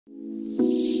Good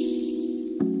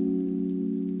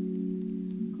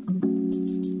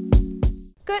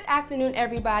afternoon,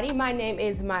 everybody. My name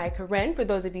is Maya Karen. For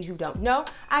those of you who don't know,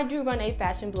 I do run a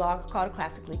fashion blog called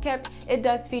Classically Kept. It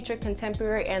does feature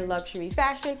contemporary and luxury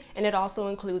fashion, and it also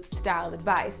includes style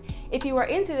advice. If you are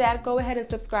into that, go ahead and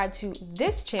subscribe to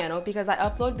this channel because I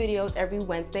upload videos every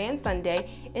Wednesday and Sunday,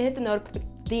 and hit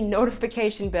the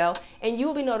notification bell, and you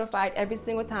will be notified every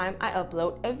single time I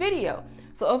upload a video.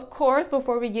 So of course,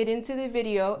 before we get into the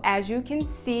video, as you can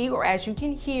see or as you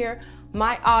can hear,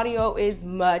 my audio is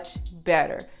much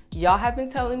better. Y'all have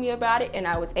been telling me about it and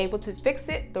I was able to fix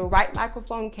it. The right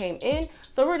microphone came in,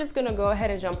 so we're just gonna go ahead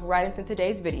and jump right into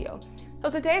today's video. So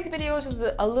today's video is just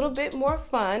a little bit more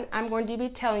fun. I'm going to be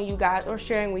telling you guys or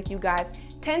sharing with you guys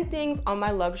 10 things on my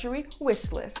luxury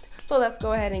wish list. So let's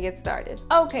go ahead and get started.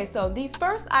 Okay, so the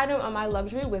first item on my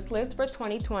luxury wish list for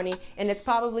 2020, and it's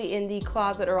probably in the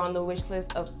closet or on the wish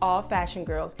list of all fashion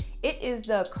girls, it is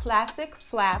the Classic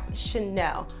Flap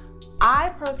Chanel. I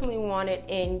personally want it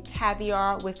in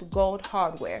caviar with gold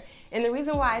hardware. And the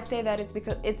reason why I say that is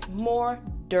because it's more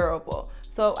durable.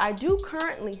 So I do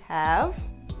currently have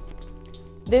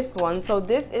this one. So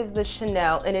this is the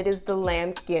Chanel and it is the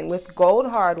lambskin with gold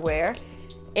hardware.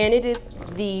 And it is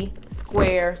the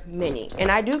square mini.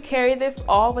 And I do carry this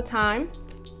all the time.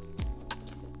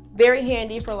 Very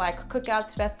handy for like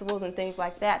cookouts, festivals, and things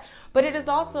like that. But it is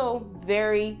also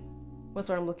very, what's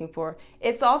what I'm looking for?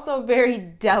 It's also very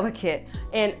delicate.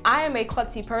 And I am a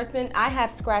klutzy person. I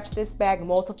have scratched this bag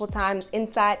multiple times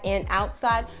inside and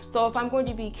outside. So if I'm going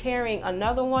to be carrying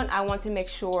another one, I want to make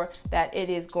sure that it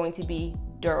is going to be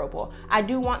durable. I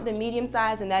do want the medium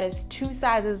size, and that is 2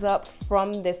 sizes up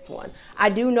from this one. I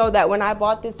do know that when I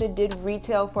bought this, it did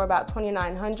retail for about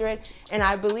 $2,900, and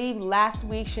I believe last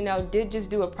week Chanel did just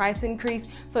do a price increase,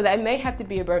 so that may have to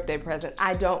be a birthday present.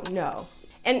 I don't know.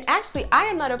 And actually, I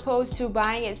am not opposed to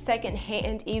buying it second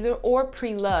hand either or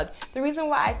pre-loved. The reason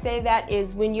why I say that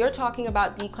is when you're talking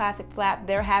about the Classic Flap,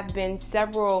 there have been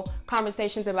several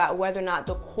conversations about whether or not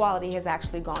the quality has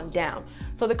actually gone down.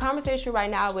 So the conversation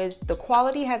right now is the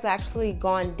quality has actually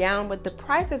gone down, but the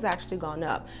price has actually gone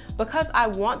up. Because I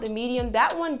want the medium,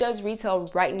 that one does retail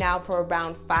right now for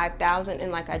around $5,000.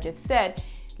 And like I just said,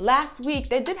 last week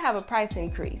they did have a price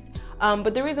increase.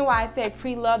 But the reason why I say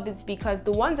pre-loved is because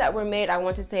the ones that were made, I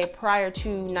want to say prior to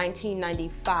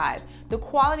 1995, the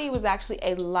quality was actually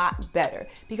a lot better.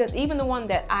 Because even the one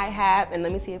that I have, and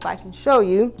let me see if I can show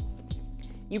you,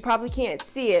 you probably can't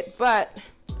see it, but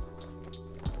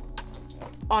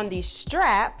on the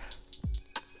strap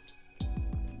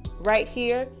right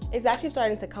here, it's actually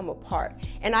starting to come apart.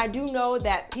 And I do know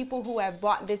that people who have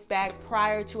bought this bag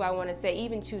prior to, I want to say,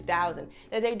 even 2000,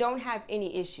 that they don't have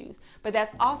any issues. But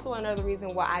that's also another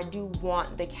reason why I do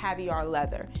want the caviar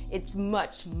leather. It's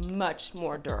much, much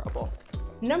more durable.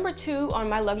 Number 2 on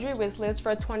my luxury wish list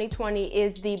for 2020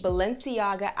 is the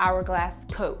Balenciaga Hourglass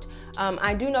coat.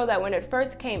 I do know that when it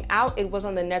first came out, it was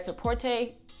on the Net-a-Porter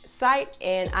site,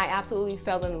 and I absolutely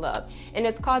fell in love. And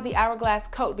it's called the Hourglass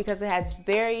coat because it has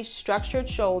very structured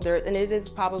shoulders, and it is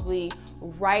probably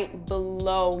right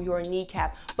below your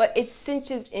kneecap, but it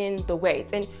cinches in the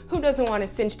waist. And who doesn't want a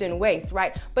cinched in waist,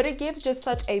 right? But it gives just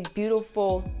such a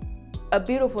beautiful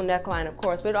neckline, of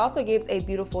course, but it also gives a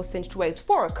beautiful cinched waist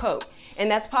for a coat. And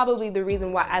that's probably the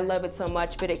reason why I love it so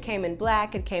much. But it came in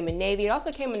black, it came in navy, it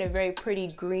also came in a very pretty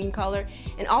green color.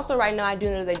 And also right now I do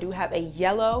know they do have a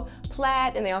yellow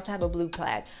plaid, and they also have a blue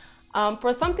plaid.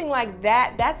 For something like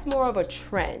that, that's more of a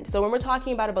trend. So when we're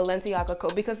talking about a Balenciaga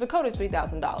coat, because the coat is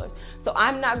 $3,000, so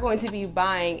I'm not going to be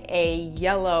buying a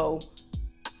yellow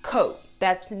coat.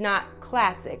 That's not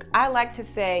classic. I like to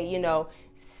say, you know,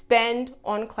 spend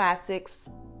on classics,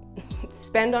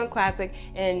 spend on classic,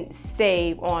 and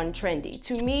save on trendy.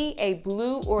 To me, a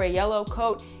blue or a yellow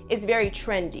coat is very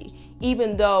trendy.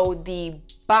 Even though the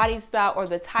body style or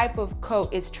the type of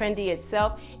coat is trendy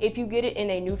itself, if you get it in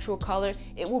a neutral color,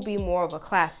 it will be more of a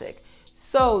classic.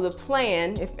 So the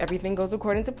plan, if everything goes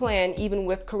according to plan, even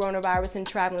with coronavirus and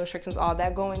traveling restrictions, all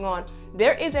that going on,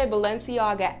 there is a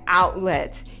Balenciaga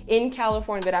outlet in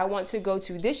California that I want to go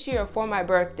to this year for my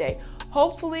birthday.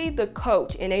 Hopefully the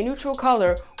coat in a neutral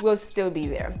color will still be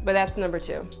there, but that's number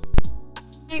 2.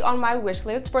 On my wish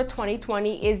list for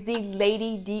 2020 is the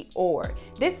Lady Dior.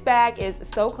 This bag is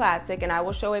so classic, and I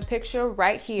will show a picture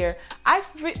right here. I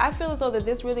feel as though that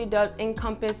this really does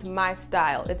encompass my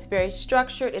style. It's very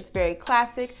structured, it's very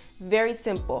classic, very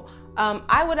simple.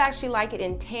 I would actually like it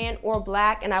in tan or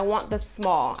black, and I want the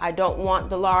small. I don't want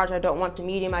the large, I don't want the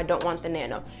medium, I don't want the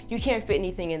nano. You can't fit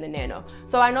anything in the nano.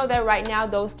 So I know that right now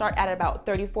those start at about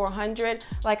 $3,400.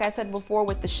 Like I said before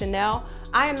with the Chanel,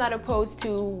 I am not opposed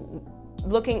to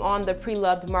looking on the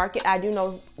pre-loved market, I do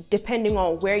know depending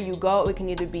on where you go, it can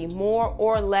either be more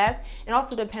or less. It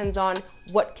also depends on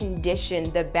what condition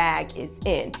the bag is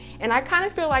in. And I kind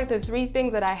of feel like the three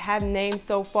things that I have named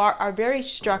so far are very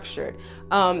structured.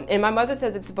 And my mother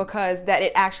says it's because that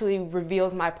it actually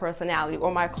reveals my personality,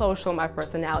 or my clothes show my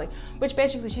personality, which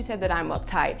basically she said that I'm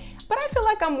uptight. But I feel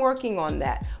like I'm working on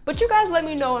that. But you guys let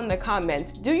me know in the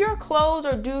comments, do your clothes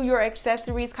or do your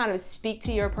accessories kind of speak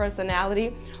to your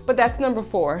personality? But that's number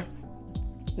 4.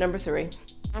 Number 3.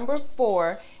 Number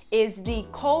 4 is the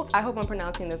Colt, I hope I'm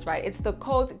pronouncing this right. It's the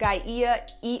Colt Gaia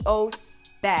EOS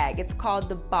bag. It's called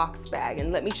the box bag.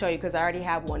 And let me show you, because I already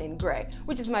have one in gray,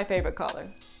 which is my favorite color.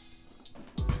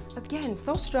 Again,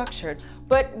 so structured,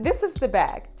 but this is the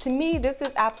bag. To me, this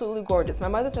is absolutely gorgeous. My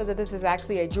mother says that this is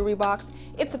actually a jewelry box.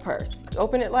 It's a purse. You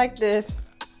open it like this,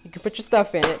 you can put your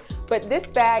stuff in it, but this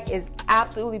bag is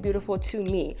absolutely beautiful to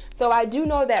me. So I do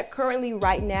know that currently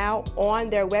right now on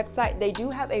their website, they do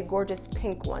have a gorgeous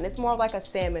pink one. It's more like a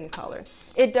salmon color.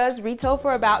 It does retail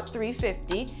for about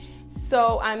 $350.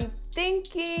 So I'm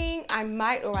thinking I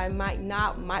might or I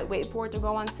might wait for it to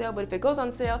go on sale, but if it goes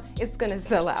on sale, it's gonna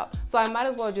sell out. So I might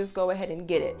as well just go ahead and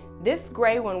get it. This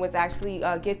gray one was actually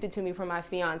gifted to me from my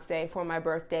fiance for my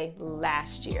birthday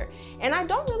last year. And I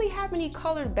don't really have any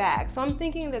colored bags, so I'm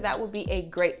thinking that that would be a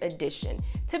great addition.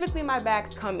 Typically my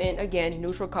bags come in, again,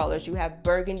 neutral colors. You have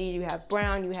burgundy, you have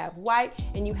brown, you have white,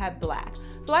 and you have black.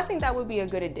 So I think that would be a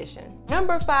good addition.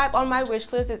 Number 5 on my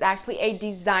wish list is actually a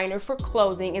designer for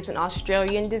clothing. It's an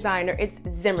Australian designer. It's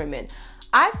Zimmermann.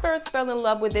 I first fell in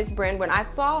love with this brand when I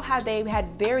saw how they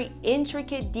had very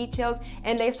intricate details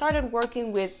and they started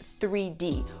working with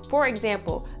 3D. For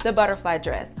example, the butterfly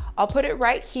dress. I'll put it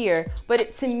right here,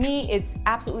 but to me, it's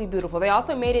absolutely beautiful. They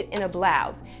also made it in a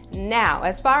blouse. Now,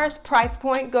 as far as price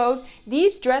point goes,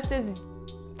 these dresses,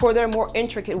 for their more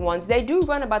intricate ones, they do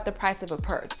run about the price of a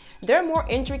purse. Their more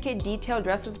intricate detailed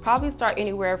dresses probably start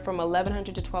anywhere from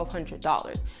 $1,100 to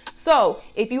 $1,200. So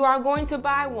if you are going to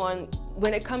buy one,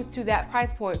 when it comes to that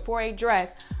price point for a dress,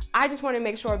 I just want to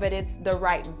make sure that it's the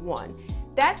right one.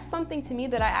 That's something to me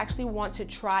that I actually want to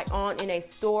try on in a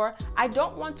store. I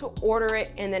don't want to order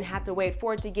it and then have to wait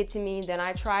for it to get to me, then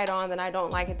I try it on, then I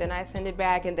don't like it, then I send it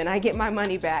back, and then I get my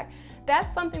money back.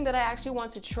 That's something that I actually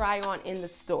want to try on in the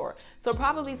store. So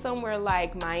probably somewhere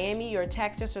like Miami or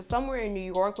Texas or somewhere in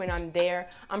New York when I'm there,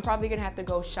 I'm probably gonna have to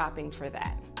go shopping for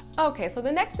that. Okay, so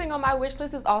the next thing on my wish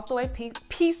list is also a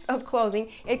piece of clothing.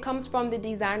 It comes from the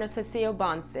designer Cecile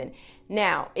Bonson.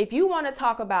 Now, if you want to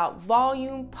talk about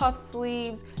volume, puff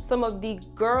sleeves, some of the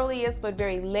girliest but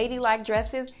very ladylike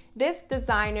dresses, this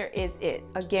designer is it.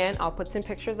 Again, I'll put some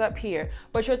pictures up here,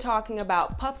 but you're talking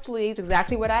about puff sleeves,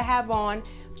 exactly what I have on.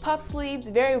 Puff sleeves,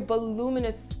 very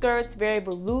voluminous skirts, very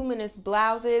voluminous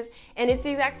blouses, and it's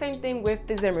the exact same thing with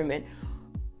the Zimmermann.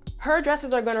 Her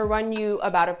dresses are gonna run you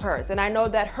about a purse, and I know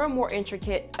that her more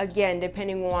intricate, again,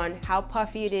 depending on how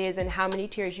puffy it is and how many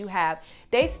tiers you have,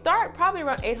 they start probably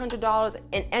around $800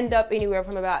 and end up anywhere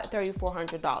from about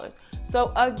 $3,400.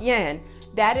 So again,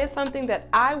 that is something that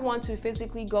I want to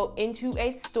physically go into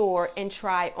a store and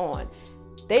try on.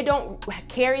 They don't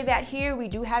carry that here. We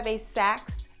do have a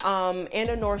Saks and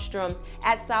a Nordstrom's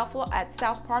at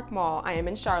South Park Mall. I am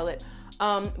in Charlotte.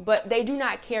 But they do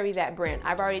not carry that brand.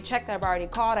 I've already checked, I've already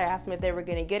called, I asked them if they were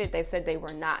gonna get it, they said they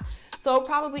were not. So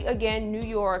probably again, New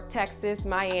York, Texas,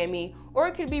 Miami, or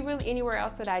it could be really anywhere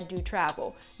else that I do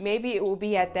travel. Maybe it will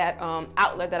be at that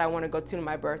outlet that I wanna go to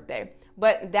my birthday.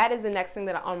 But that is the next thing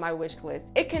that on my wish list.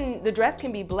 The dress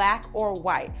can be black or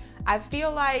white. I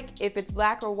feel like if it's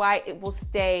black or white, it will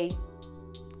stay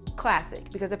classic,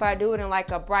 because if I do it in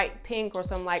like a bright pink or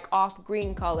some like off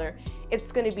green color,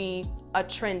 it's gonna be a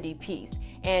trendy piece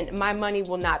and my money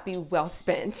will not be well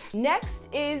spent. Next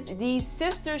is the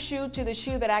sister shoe to the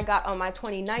shoe that I got on my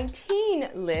 2019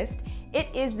 list. It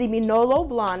is the Manolo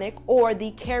Blahnik, or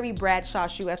the Carrie Bradshaw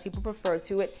shoe as people refer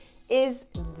to it, is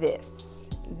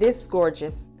this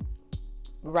gorgeous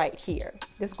right here.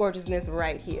 This gorgeousness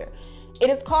right here. It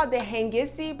is called the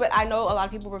Hengisi, but I know a lot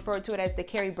of people refer to it as the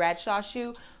Carrie Bradshaw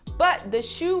shoe. But the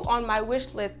shoe on my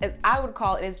wish list, as I would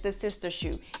call it, is the sister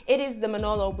shoe. It is the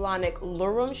Manolo Blahnik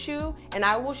Lurum shoe, and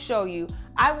I will show you.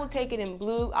 I will take it in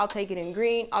blue, I'll take it in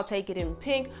green, I'll take it in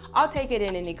pink, I'll take it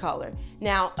in any color.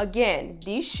 Now, again,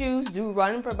 these shoes do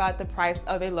run for about the price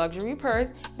of a luxury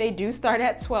purse. They do start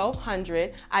at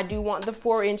 $1,200. I do want the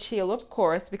 4-inch heel, of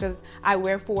course, because I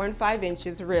wear 4 and 5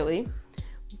 inches, really.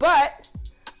 But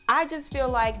I just feel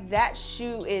like that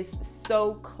shoe is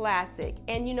so classic.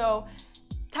 And you know,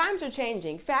 times are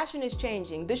changing, fashion is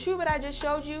changing. The shoe that I just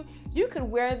showed you, You could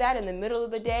wear that in the middle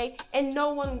of the day and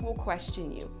no one will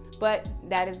question you. But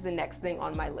that is the next thing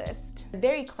on my list. A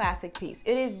very classic piece.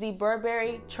 It is the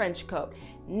Burberry trench coat.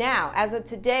 Now, as of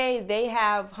today, they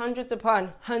have hundreds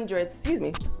upon hundreds,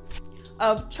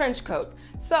 of trench coats.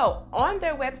 So on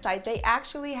their website, they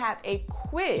actually have a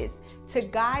quiz to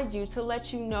guide you to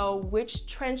let you know which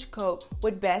trench coat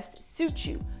would best suit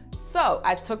you. So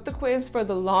I took the quiz for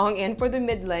the long and for the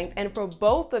mid-length, and for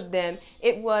both of them,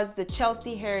 it was the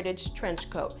Chelsea Heritage trench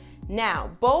coat. Now,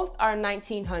 both are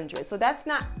 1900, so that's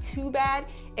not too bad,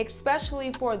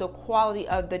 especially for the quality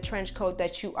of the trench coat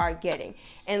that you are getting.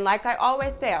 And like I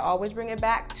always say, I always bring it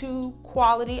back to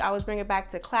quality, I always bring it back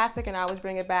to classic, and I always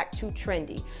bring it back to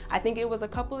trendy. I think it was a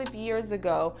couple of years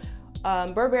ago,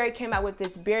 Burberry came out with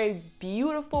this very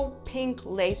beautiful pink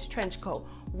lace trench coat.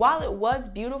 While it was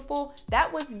beautiful,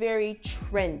 that was very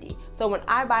trendy. So when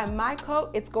I buy my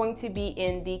coat, it's going to be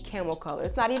in the camel color.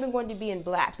 It's not even going to be in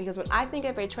black, because when I think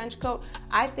of a trench coat,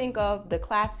 I think of the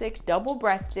classic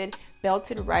double-breasted,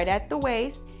 belted right at the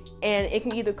waist, and it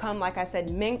can either come, like I said,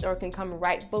 minked, or it can come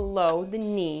right below the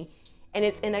knee, and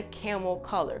it's in a camel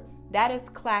color. That is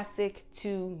classic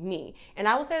to me. And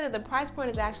I will say that the price point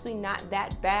is actually not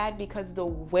that bad, because the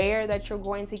wear that you're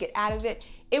going to get out of it,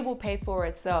 it will pay for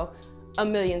itself a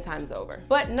million times over.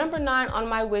 But number 9 on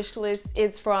my wish list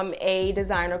is from a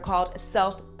designer called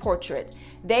Self Portrait.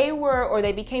 They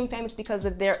became famous because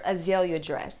of their azalea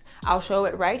dress. I'll show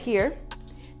it right here.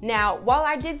 Now, while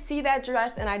I did see that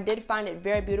dress and I did find it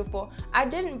very beautiful, I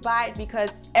didn't buy it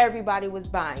because everybody was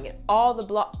buying it.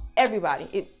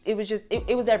 Everybody. It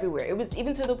was everywhere. It was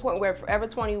even to the point where Forever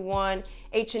 21,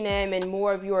 H&M, and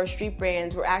more of your street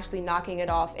brands were actually knocking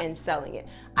it off and selling it.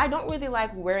 I don't really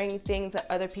like wearing things that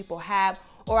other people have,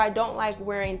 or I don't like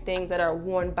wearing things that are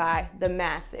worn by the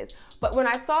masses. But when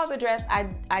I saw the dress,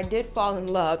 I did fall in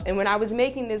love. And when I was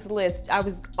making this list, I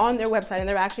was on their website and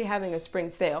they're actually having a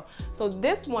spring sale. So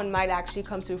this one might actually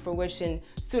come to fruition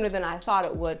sooner than I thought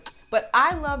it would. But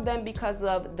I love them because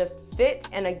of the fit,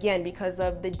 and again, because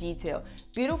of the detail.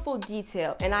 Beautiful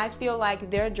detail. And I feel like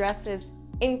their dresses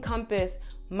encompass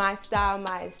my style,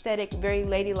 my aesthetic, very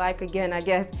ladylike, again, I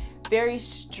guess, very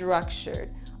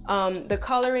structured. The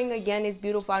coloring, again, is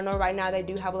beautiful. I know right now they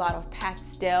do have a lot of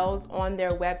pastels on their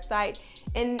website,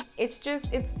 and it's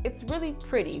really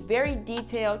pretty, very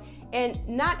detailed, and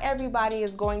not everybody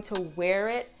is going to wear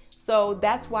it, so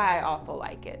that's why I also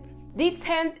like it. The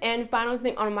 10th and final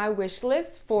thing on my wish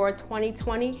list for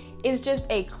 2020 is just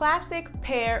a classic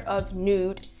pair of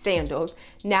nude sandals.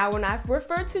 Now, when I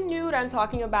refer to nude, I'm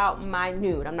talking about my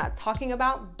nude. I'm not talking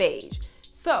about beige.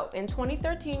 So in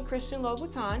 2013, Christian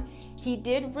Louboutin, he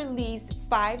did release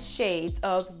 5 shades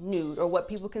of nude, or what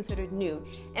people considered nude.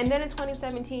 And then in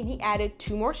 2017, he added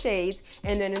 2 more shades.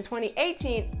 And then in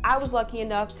 2018, I was lucky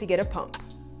enough to get a pump.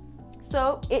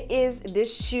 So it is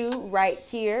this shoe right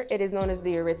here. It is known as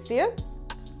the Aritzia.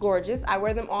 Gorgeous. I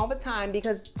wear them all the time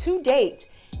because to date,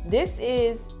 this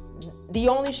is the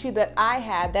only shoe that I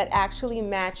have that actually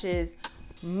matches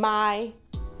my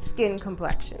skin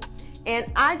complexion.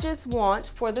 And I just want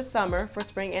for the summer, for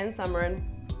spring and summer, and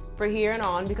for here and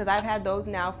on, because I've had those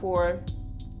now for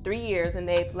 3 years and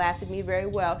they've lasted me very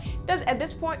well. At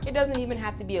this point, it doesn't even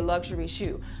have to be a luxury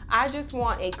shoe. I just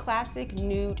want a classic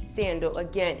nude sandal,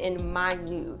 again, in my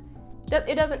nude.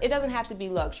 It doesn't have to be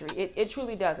luxury. It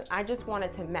truly doesn't. I just want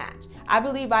it to match. I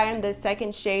believe I am the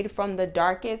second shade from the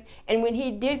darkest, and when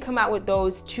he did come out with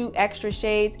those 2 extra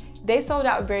shades, they sold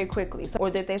out very quickly,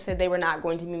 or that they said they were not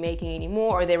going to be making any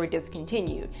more, or they were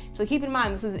discontinued. So keep in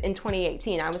mind, this was in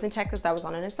 2018. I was in Texas, I was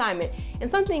on an assignment, and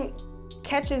something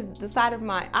catches the side of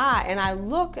my eye, and I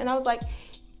look and I was like,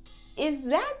 is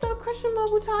that the Christian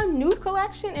Louboutin nude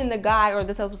collection? And the guy, or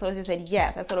the sales associate, said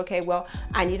yes. I said, okay, well,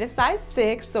 I need a size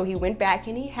 6. So he went back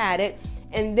and he had it.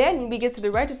 And then when we get to the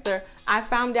register, I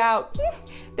found out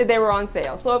that they were on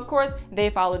sale. So of course, they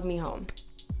followed me home.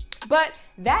 But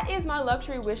that is my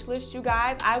luxury wish list, you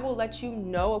guys. I will let you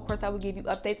know. Of course, I will give you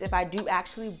updates if I do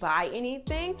actually buy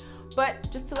anything.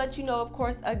 But just to let you know, of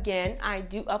course, again, I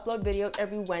do upload videos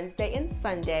every Wednesday and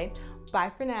Sunday. Bye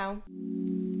for now.